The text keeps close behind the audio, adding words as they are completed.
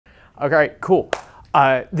Okay, cool.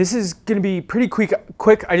 This is going to be pretty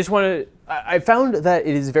quick. I just want to. I found that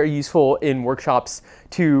it is very useful in workshops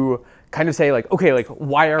to kind of say like, okay, like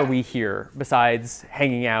why are we here besides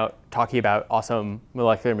hanging out, talking about awesome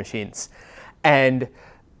molecular machines, and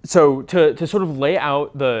so to sort of lay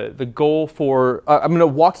out the goal for, I'm going to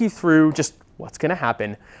walk you through just what's going to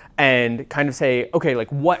happen and kind of say, okay, like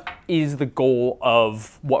what is the goal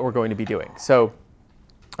of what we're going to be doing. So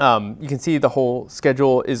you can see the whole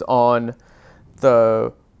schedule is on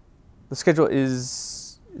the schedule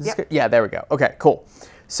is yep. Yeah, there we go. Okay, cool.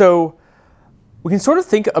 So we can sort of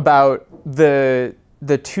think about the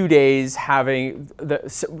 2 days having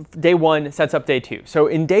day one sets up day two. So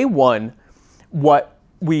in day one, what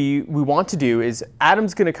we want to do is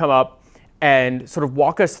Adam's going to come up and sort of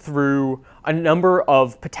walk us through a number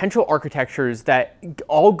of potential architectures that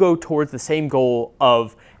all go towards the same goal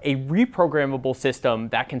of a reprogrammable system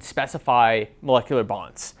that can specify molecular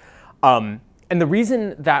bonds. And the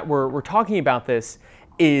reason that we're talking about this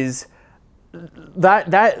is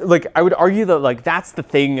that like I would argue that like that's the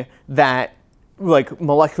thing that like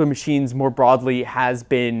molecular machines more broadly has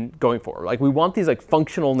been going for. Like we want these like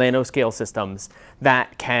functional nanoscale systems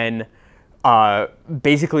that can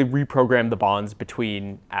basically reprogram the bonds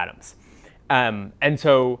between atoms. And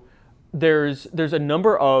so there's a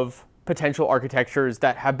number of potential architectures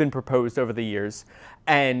that have been proposed over the years,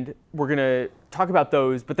 and we're going to talk about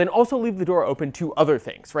those, but then also leave the door open to other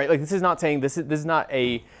things, right? Like this is not saying this is not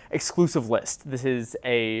a exclusive list. This is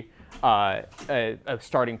a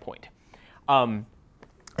starting point. And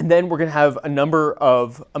then we're going to have a number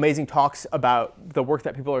of amazing talks about the work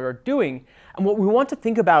that people are doing. And what we want to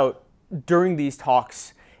think about during these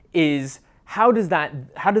talks is how do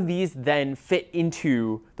these then fit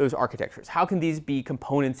into those architectures? How can these be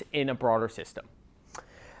components in a broader system?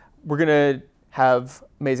 We're going to have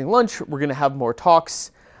amazing lunch. We're going to have more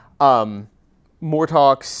talks, and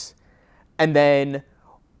then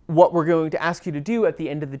what we're going to ask you to do at the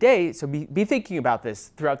end of the day, so be thinking about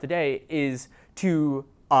this throughout the day, is to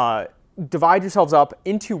divide yourselves up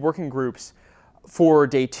into working groups for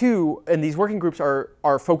day two, and these working groups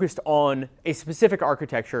are focused on a specific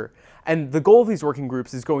architecture. And the goal of these working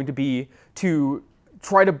groups is going to be to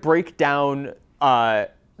try to break down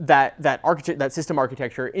that system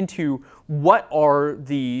architecture into what are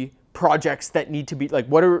the projects that need to be, like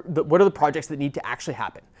what are the projects that need to actually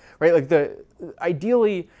happen, right? Like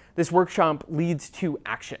ideally this workshop leads to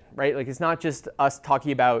action, right? Like it's not just us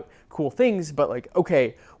talking about cool things, but like,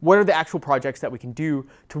 okay, what are the actual projects that we can do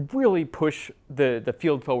to really push the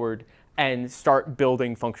field forward and start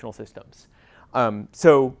building functional systems?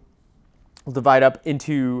 So we'll divide up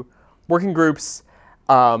into working groups,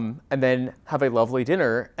 and then have a lovely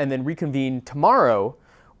dinner, and then reconvene tomorrow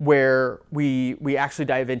where we actually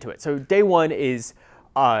dive into it. So day one is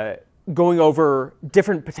going over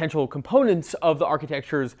different potential components of the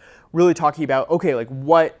architectures, really talking about, okay, like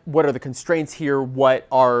what are the constraints here? What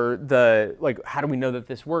are the, like, how do we know that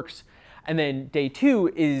this works? And then day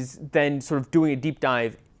two is then sort of doing a deep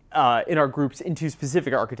dive in our groups into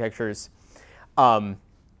specific architectures,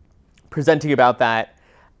 presenting about that,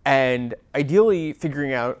 and ideally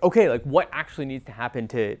figuring out, okay, like what actually needs to happen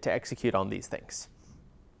to execute on these things.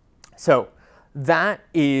 So that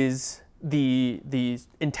is the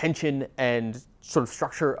intention and sort of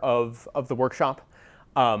structure of the workshop.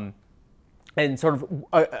 And sort of,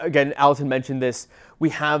 again, Allison mentioned this, we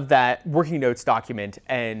have that working notes document,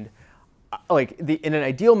 and like in an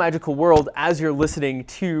ideal magical world, as you're listening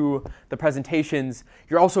to the presentations,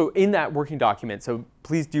 you're also in that working document. So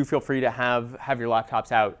please do feel free to have your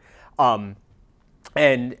laptops out,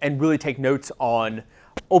 and really take notes on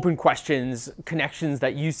open questions, connections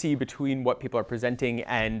that you see between what people are presenting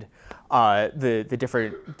and the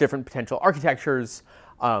different potential architectures,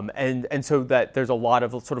 and so that there's a lot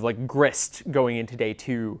of sort of like grist going into day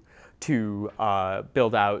two to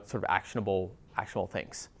build out sort of actionable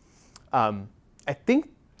things. I think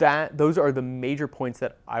that those are the major points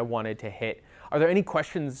that I wanted to hit. Are there any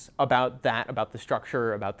questions about that, about the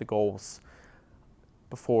structure, about the goals,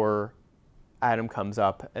 before Adam comes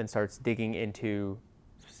up and starts digging into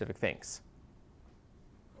specific things?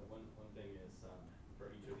 One thing is, for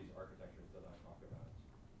each of these architectures that I talk about,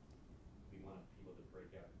 we want people to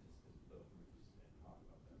break out into those groups and talk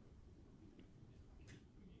about them. You can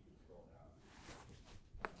scroll down.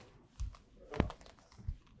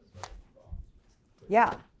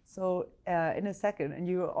 Yeah, so in a second, and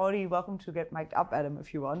you're already welcome to get mic'd up, Adam,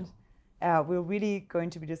 if you want. We're really going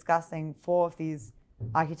to be discussing 4 of these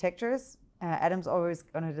architectures. Adam's always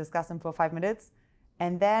going to discuss them for 5 minutes.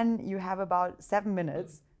 And then you have about 7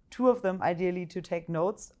 minutes, 2 of them ideally to take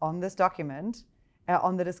notes on this document,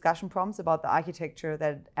 on the discussion prompts about the architecture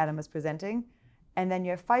that Adam is presenting. And then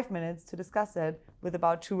you have 5 minutes to discuss it with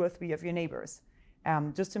about 2 or 3 of your neighbors,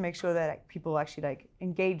 just to make sure that like, people actually like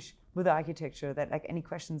engage with the architecture, that like any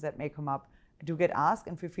questions that may come up do get asked,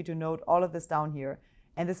 and feel free to note all of this down here.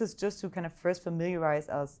 And this is just to kind of first familiarize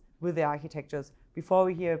us with the architectures. Before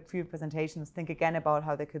we hear a few presentations, think again about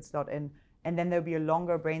how they could slot in. And then there'll be a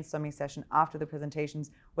longer brainstorming session after the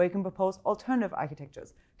presentations where you can propose alternative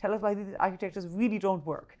architectures. Tell us why these architectures really don't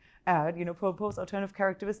work. Propose alternative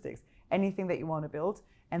characteristics, anything that you want to build.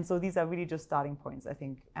 And so these are really just starting points, I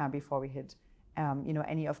think, before we hit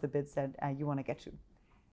any of the bits that you want to get to.